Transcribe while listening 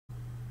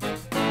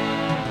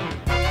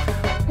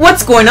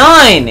What's going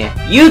on,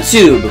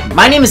 YouTube?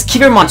 My name is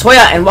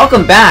KeverMontoya, and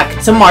welcome back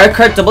to Mario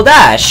Kart Double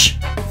Dash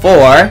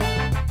for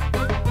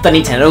the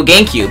Nintendo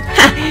Gamecube.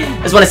 I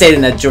just want to say it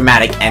in a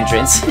dramatic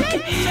entrance.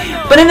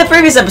 But in the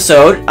previous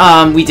episode,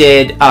 we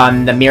did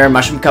the Mirror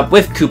Mushroom Cup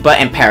with Koopa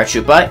and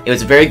Paratroopa. It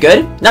was very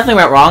good. Nothing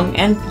went wrong,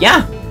 and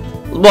yeah.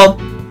 Well,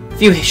 a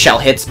few shell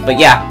hits, but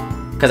yeah.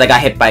 Because I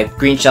got hit by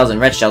green shells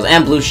and red shells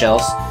and blue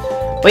shells.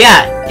 But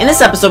yeah, in this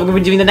episode, we're going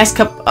to be doing the next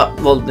cup,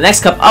 the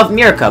next cup of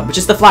Mirror Cup, which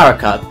is the Flower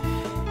Cup.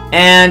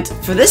 And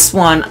for this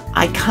one,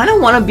 I kind of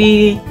want to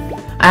be...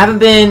 I'm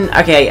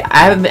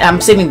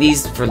saving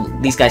these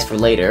guys for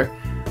later.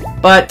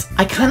 But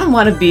I kind of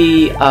want to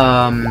be,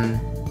 yeah,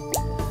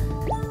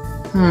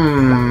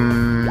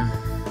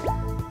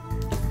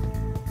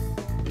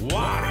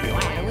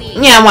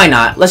 why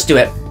not? Let's do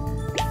it.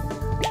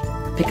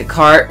 Pick a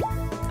cart.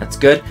 That's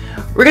good.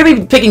 We're going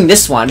to be picking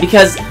this one,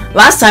 because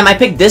last time I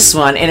picked this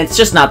one, and it's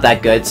just not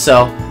that good,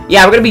 so...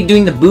 Yeah, we're going to be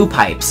doing the Boo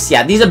Pipes.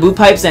 Yeah, these are Boo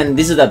Pipes, and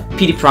these are the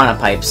Petey Piranha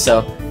Pipes,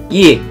 so...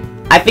 Yeah,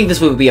 I think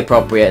this would be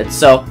appropriate,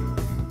 so...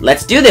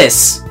 Let's do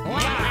this!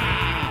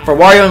 For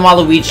Wario and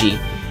Waluigi.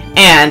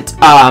 And,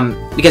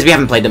 because we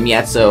haven't played them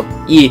yet, so...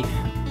 Yeah.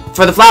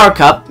 For the Flower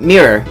Cup,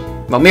 Mirror.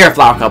 Well, Mirror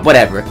Flower Cup,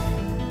 whatever.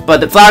 But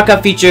the Flower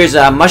Cup features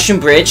Mushroom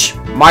Bridge,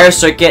 Mario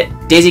Circuit,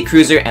 Daisy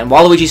Cruiser, and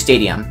Waluigi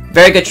Stadium.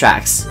 Very good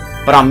tracks,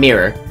 but on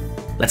Mirror.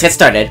 Let's get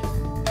started.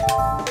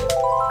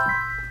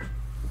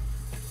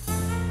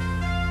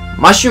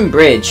 Mushroom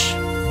Bridge.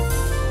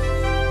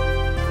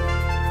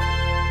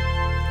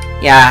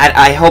 Yeah,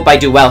 I hope I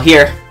do well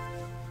here.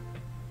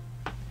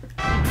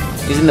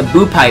 Using the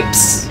Boo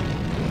Pipes.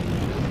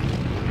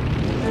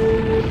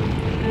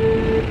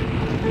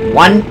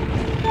 1,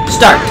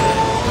 start.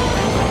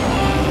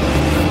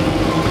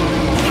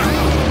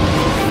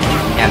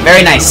 Yeah,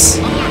 very nice.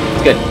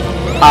 It's good.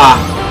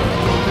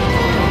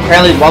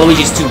 Apparently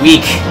Waluigi's too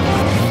weak.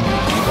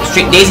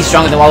 Daisy's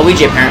stronger than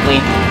Waluigi,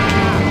 apparently.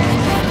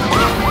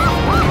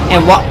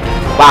 And wow,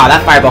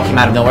 that fireball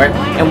came out of nowhere.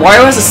 And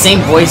Wario has the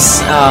same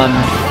voice, oh, no,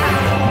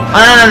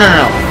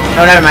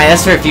 never mind,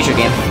 that's for a future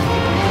game.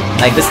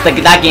 Like,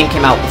 that game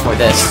came out before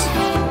this.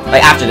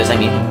 Like, after this, I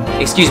mean.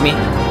 Excuse me.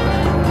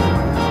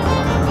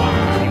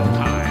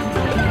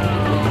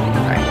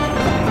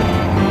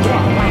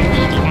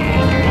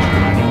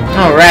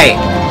 Alright.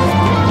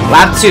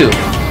 Lap 2.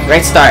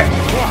 Great start.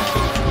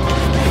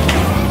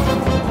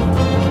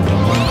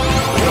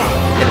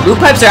 Yeah, the Boo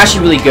Pipes are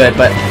actually really good,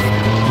 but...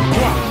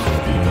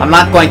 I'm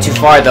not going too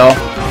far, though.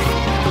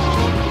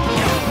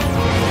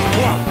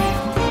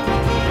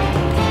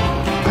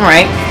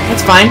 Alright,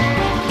 that's fine.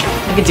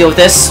 I can deal with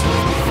this.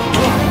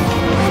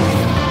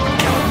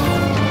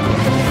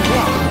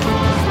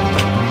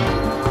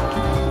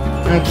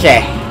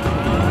 Okay.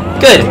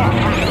 Good.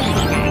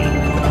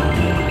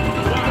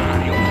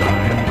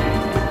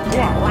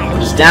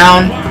 Just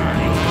down.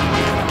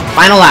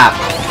 Final lap.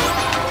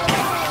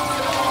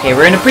 Okay,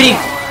 we're in a pretty...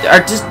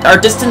 Our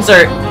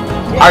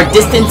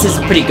distance is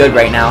pretty good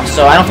right now,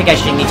 so I don't think I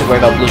should need to worry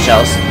about blue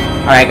shells.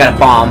 Alright, I got a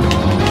bomb.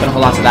 Gonna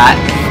hold on to that.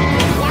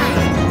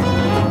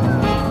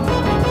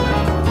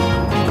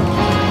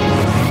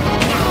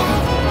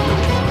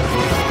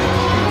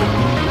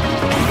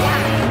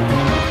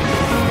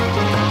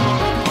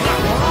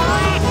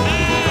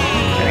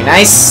 Very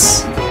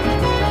nice.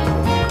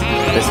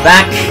 Put this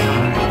back.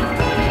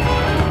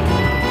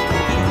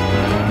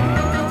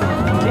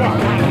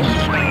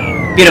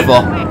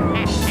 Beautiful.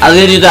 I was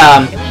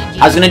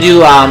gonna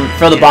do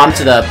throw the bomb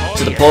to the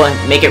pole and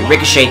make it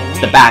ricochet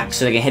to the back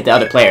so they can hit the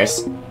other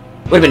players.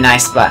 Would've been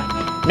nice, but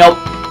nope.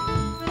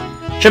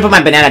 Should've put my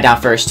banana down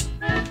first.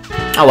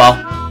 Oh well.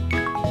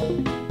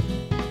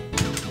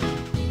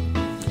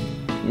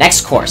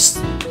 Next course.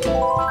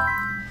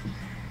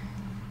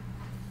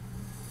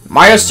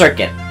 Mario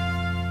Circuit.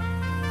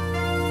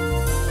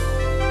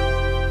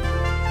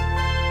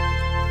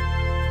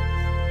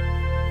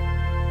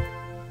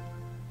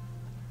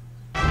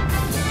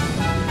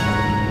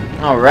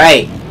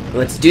 Alright,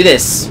 let's do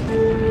this.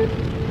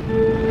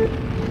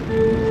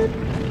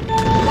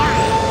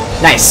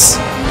 Nice.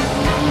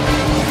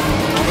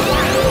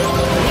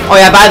 Oh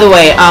yeah, by the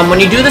way, when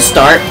you do the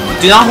start,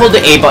 do not hold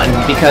the A button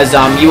because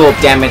you will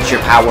damage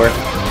your power.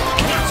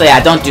 So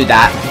yeah, don't do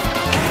that.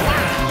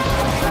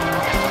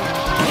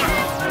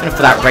 I'm gonna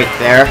put that right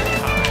there.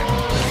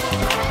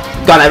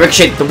 God, I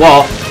ricocheted the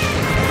wall.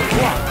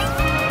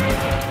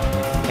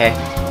 Okay.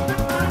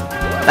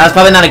 That was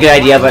probably not a good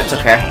idea, but it's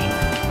okay.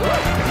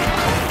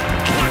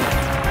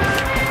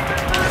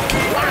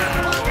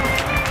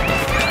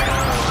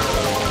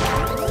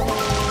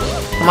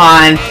 Come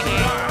on.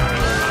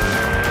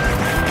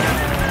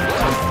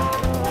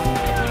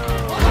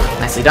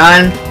 Nicely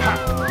done.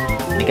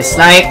 Make a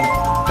snipe.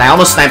 I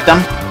almost sniped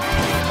them.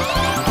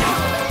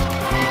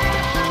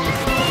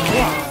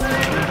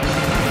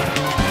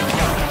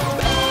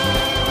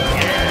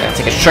 Gotta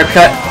take a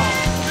shortcut.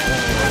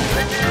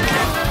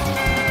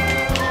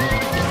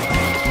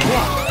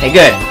 Okay,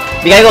 good.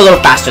 We gotta go a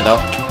little faster though.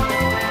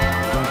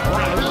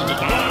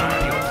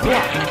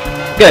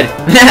 Good.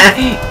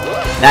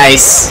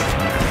 Nice.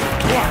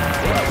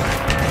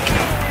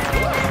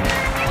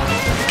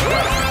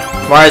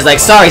 Mario's like,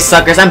 sorry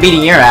suckers, I'm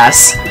beating your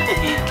ass.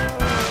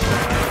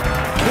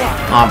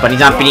 Oh, but he's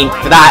not beating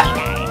for that.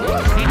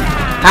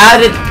 How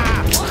did...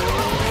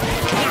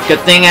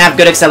 Good thing I have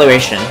good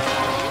acceleration.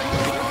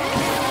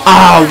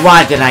 Oh,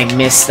 why did I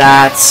miss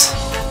that?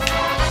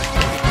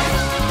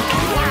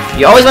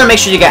 You always want to make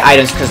sure you get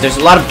items, because there's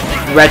a lot of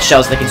red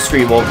shells that can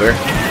screw you over.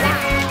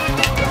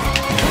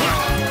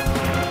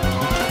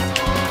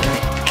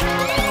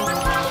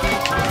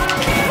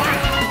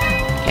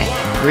 Okay,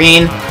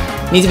 green.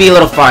 Needs to be a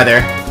little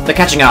farther. They're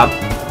catching up.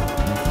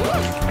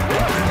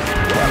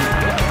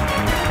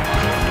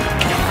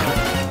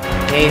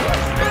 Okay.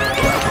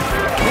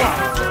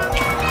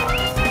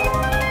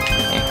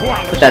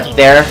 Put that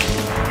there.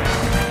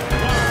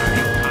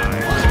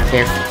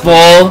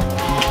 Careful.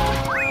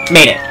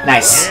 Made it.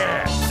 Nice.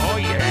 Oh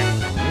yeah.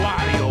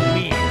 Wario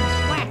wins.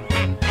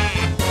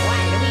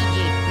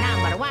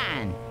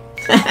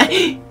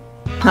 Waluigi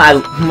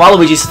 #1.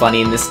 Waluigi's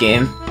funny in this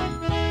game.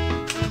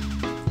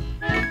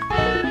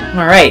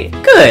 Alright,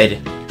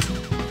 good.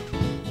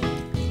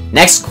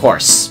 Next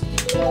course.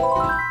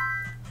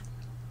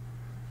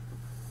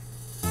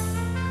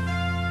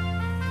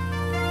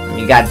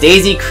 We got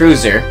Daisy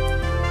Cruiser.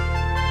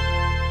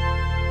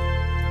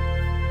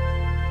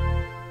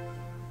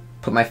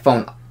 Put my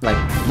phone, like,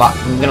 lock.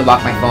 I'm gonna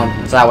lock my phone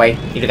so that way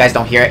you guys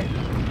don't hear it.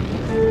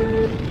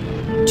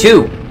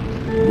 2,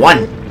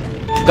 1,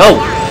 go!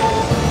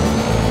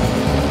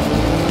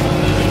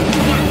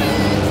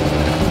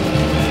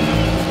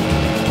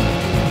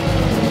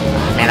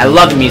 Man, I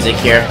love the music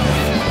here.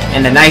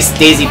 And the nice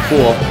Daisy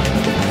pool.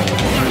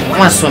 I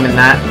wanna swim in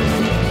that.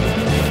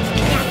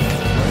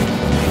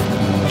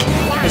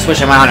 I just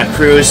wish I went on a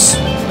cruise.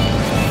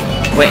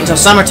 Wait until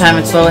summertime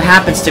until it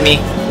happens to me.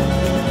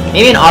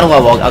 Maybe in Ottawa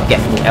I'll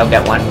get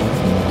one.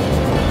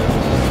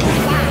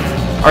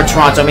 Or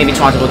Toronto, maybe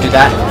Toronto will do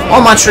that. Or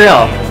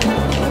Montreal.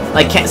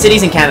 Like,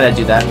 cities in Canada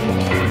do that.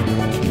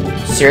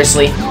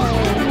 Seriously?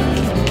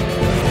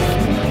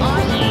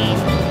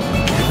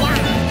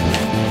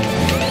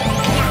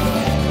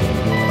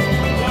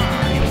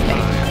 Okay.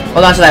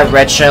 Hold on to that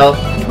red shell.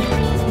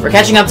 We're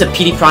catching up to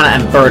Petey Piranha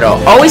and Birdo.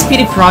 Always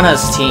Petey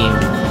Piranha's team.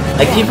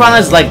 Like, Petey Piranha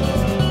is like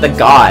the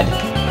god.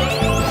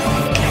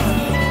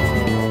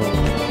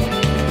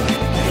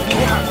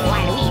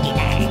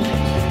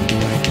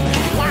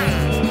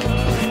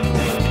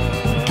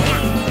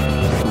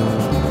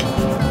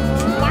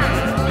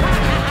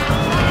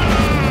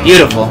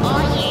 Beautiful.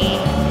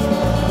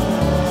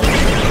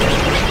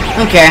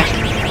 Okay.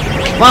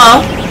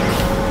 Well,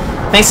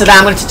 thanks to that,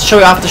 I'm going to show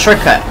you off the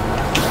shortcut.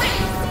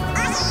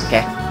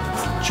 Okay.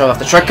 Show off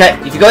the shortcut.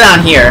 If you go down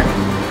here...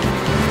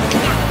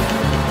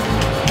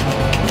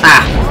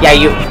 Ah, yeah,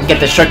 you get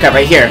the shortcut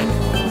right here.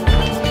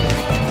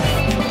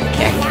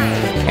 Okay.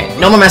 Okay,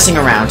 no more messing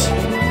around.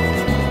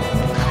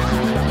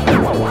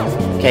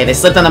 Okay, they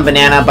slipped on the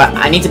banana, but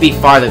I need to be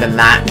farther than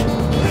that.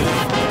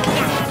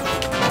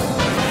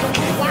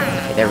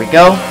 There we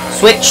go.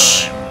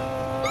 Switch.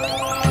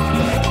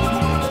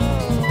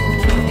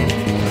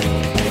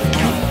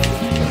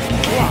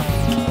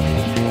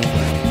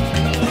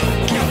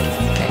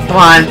 Okay, come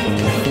on.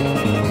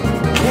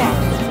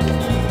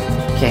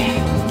 Okay,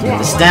 put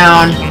this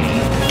down.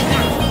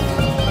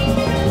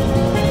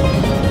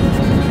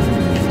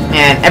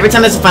 Man, every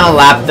time there's a final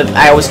lap,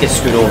 I always get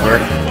screwed over.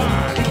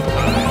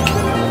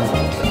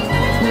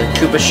 The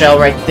Koopa shell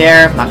right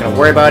there. I'm not gonna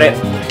worry about it.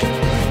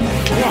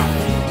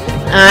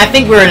 I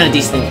think we're in a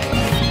decent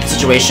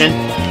situation.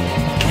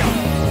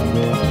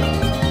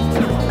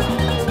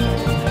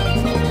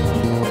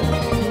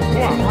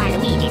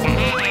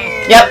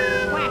 Yep.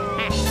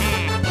 Waluigi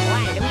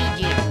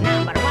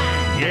 #1.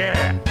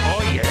 Yeah.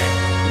 Oh yeah.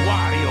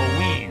 Wario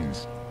wins.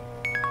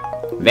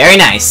 Very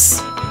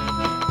nice.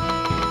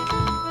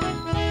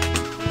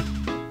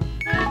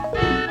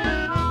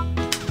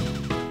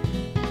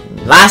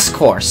 Last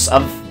course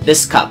of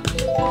this cup.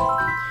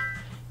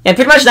 Yeah,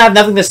 pretty much I have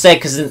nothing to say,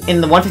 because in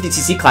the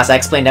 150cc class I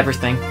explained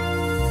everything.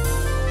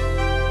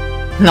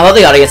 And I love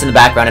the audience in the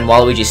background in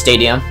Waluigi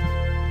Stadium.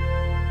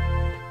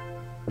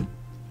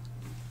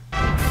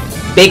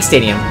 Big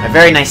stadium. A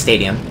very nice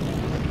stadium.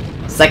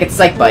 It's like it's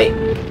like Bite.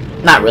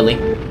 Not really.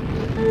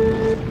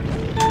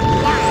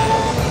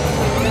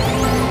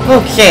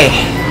 Okay.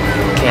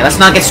 Okay, let's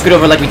not get screwed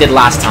over like we did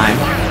last time.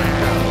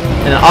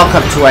 In an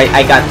all-cup 2,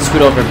 I got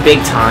screwed over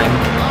big time.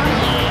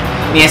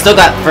 I mean, I still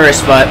got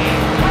first, but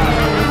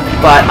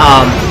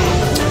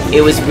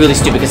it was really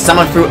stupid because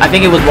someone threw, I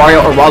think it was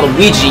Wario or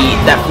Waluigi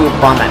that threw a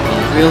bomb at me.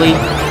 Really?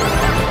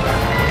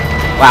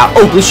 Wow.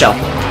 Oh, blue shell.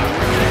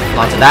 Hold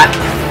on to that.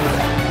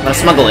 I'm gonna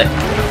smuggle it.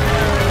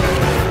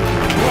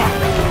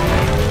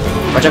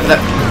 Watch out for that.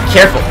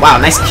 Careful.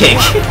 Wow, nice kick.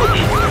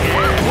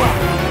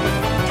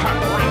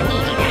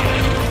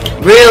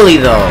 Really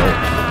though?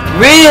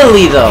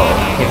 Really though?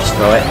 Okay, just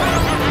throw it.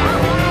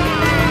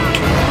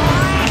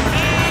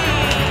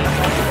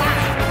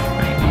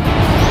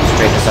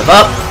 Straighten yourself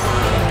up.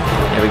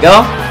 There we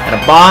go. Got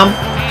a bomb.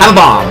 Have a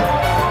bomb.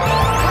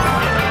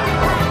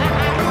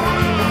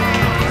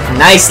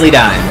 Nicely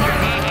done.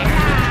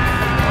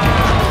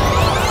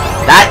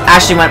 That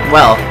actually went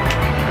well.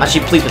 I'm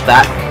actually pleased with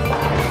that.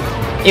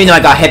 Even though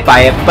I got hit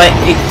by it, but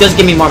it does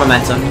give me more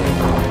momentum.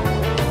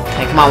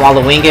 Hey, come on,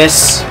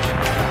 Waluingus.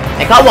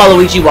 I call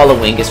Waluigi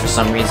Waluingus for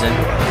some reason.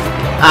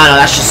 I don't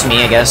know, that's just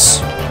me, I guess.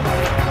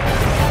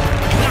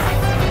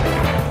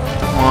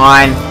 Come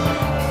on.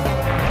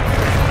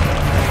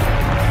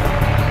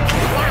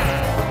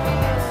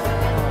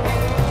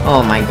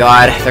 Oh my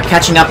god, they're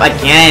catching up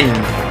again.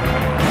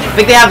 I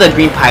think they have the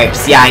green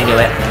pipes. Yeah, I knew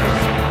it.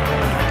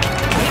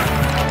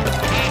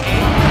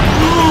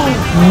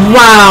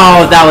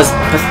 Wow, that was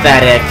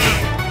pathetic.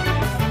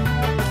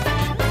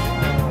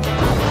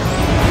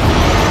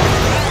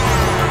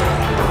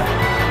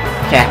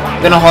 Okay,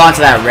 I'm gonna hold on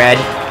to that red.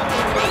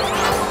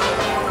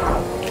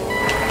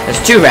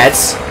 There's 2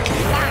 reds,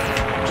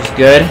 which is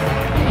good.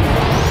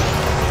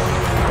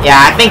 Yeah,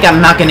 I think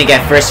I'm not gonna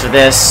get first for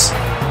this.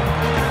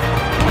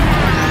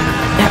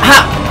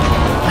 Ha!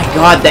 Oh my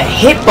god, the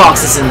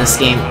hitboxes in this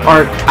game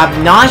are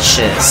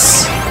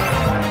obnoxious.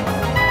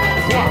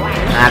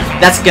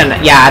 That's gonna...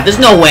 Yeah, there's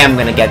no way I'm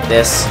gonna get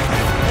this.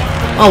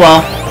 Oh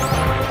well.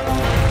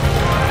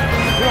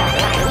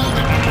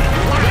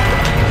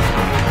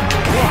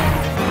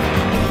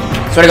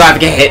 Swear to God, I have to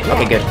get hit.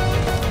 Okay, good.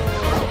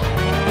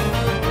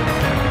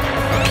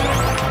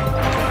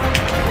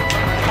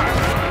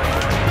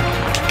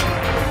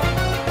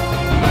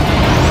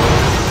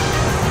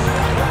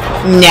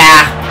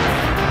 Nah.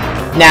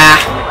 Nah.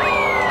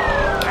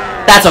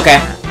 That's okay.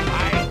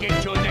 I'll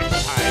get you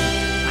next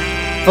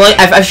time. Well,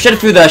 I should have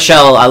threw the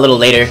shell a little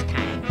later.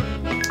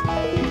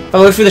 If I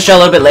would have threw the shell a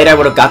little bit later, I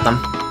would have got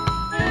them.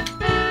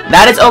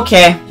 That is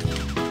okay.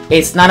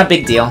 It's not a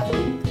big deal.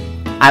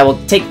 I will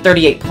take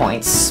 38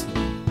 points.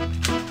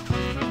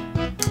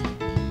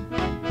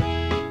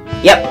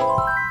 Yep.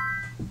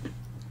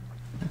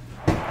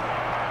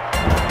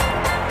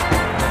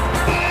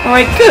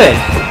 Alright, good.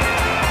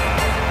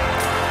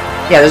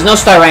 Yeah, there's no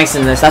star ranks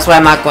in this. That's why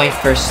I'm not going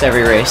first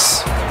every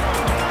race.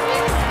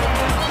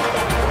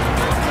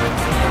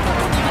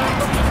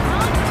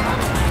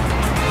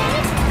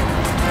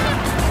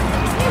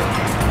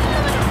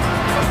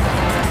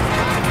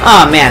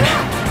 Oh man.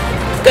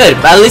 Good,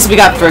 but at least we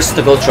got first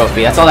the gold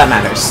trophy. That's all that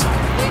matters.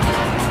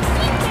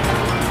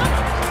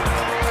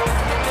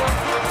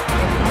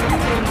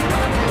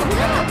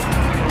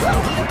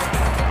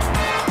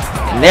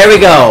 And there we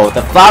go.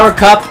 The Flower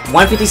Cup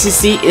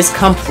 150cc is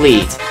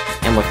complete.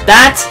 And with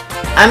that,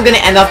 I'm gonna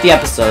end off the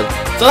episode.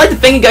 So I'd like to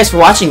thank you guys for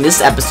watching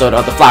this episode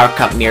of the Flower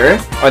Cup Mirror,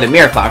 or the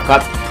Mirror Flower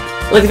Cup.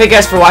 I'd like to thank you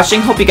guys for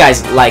watching. Hope you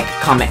guys like,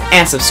 comment,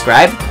 and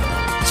subscribe.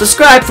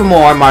 Subscribe for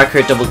more Mario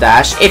Kart Double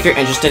Dash if you're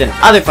interested in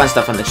other fun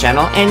stuff on the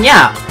channel. And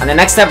yeah, on the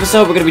next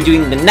episode, we're gonna be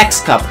doing the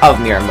next cup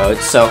of Mirror Mode.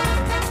 So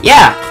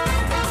yeah,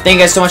 thank you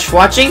guys so much for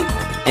watching.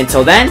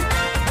 Until then,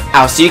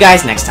 I'll see you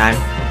guys next time.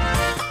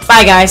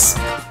 Bye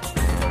guys!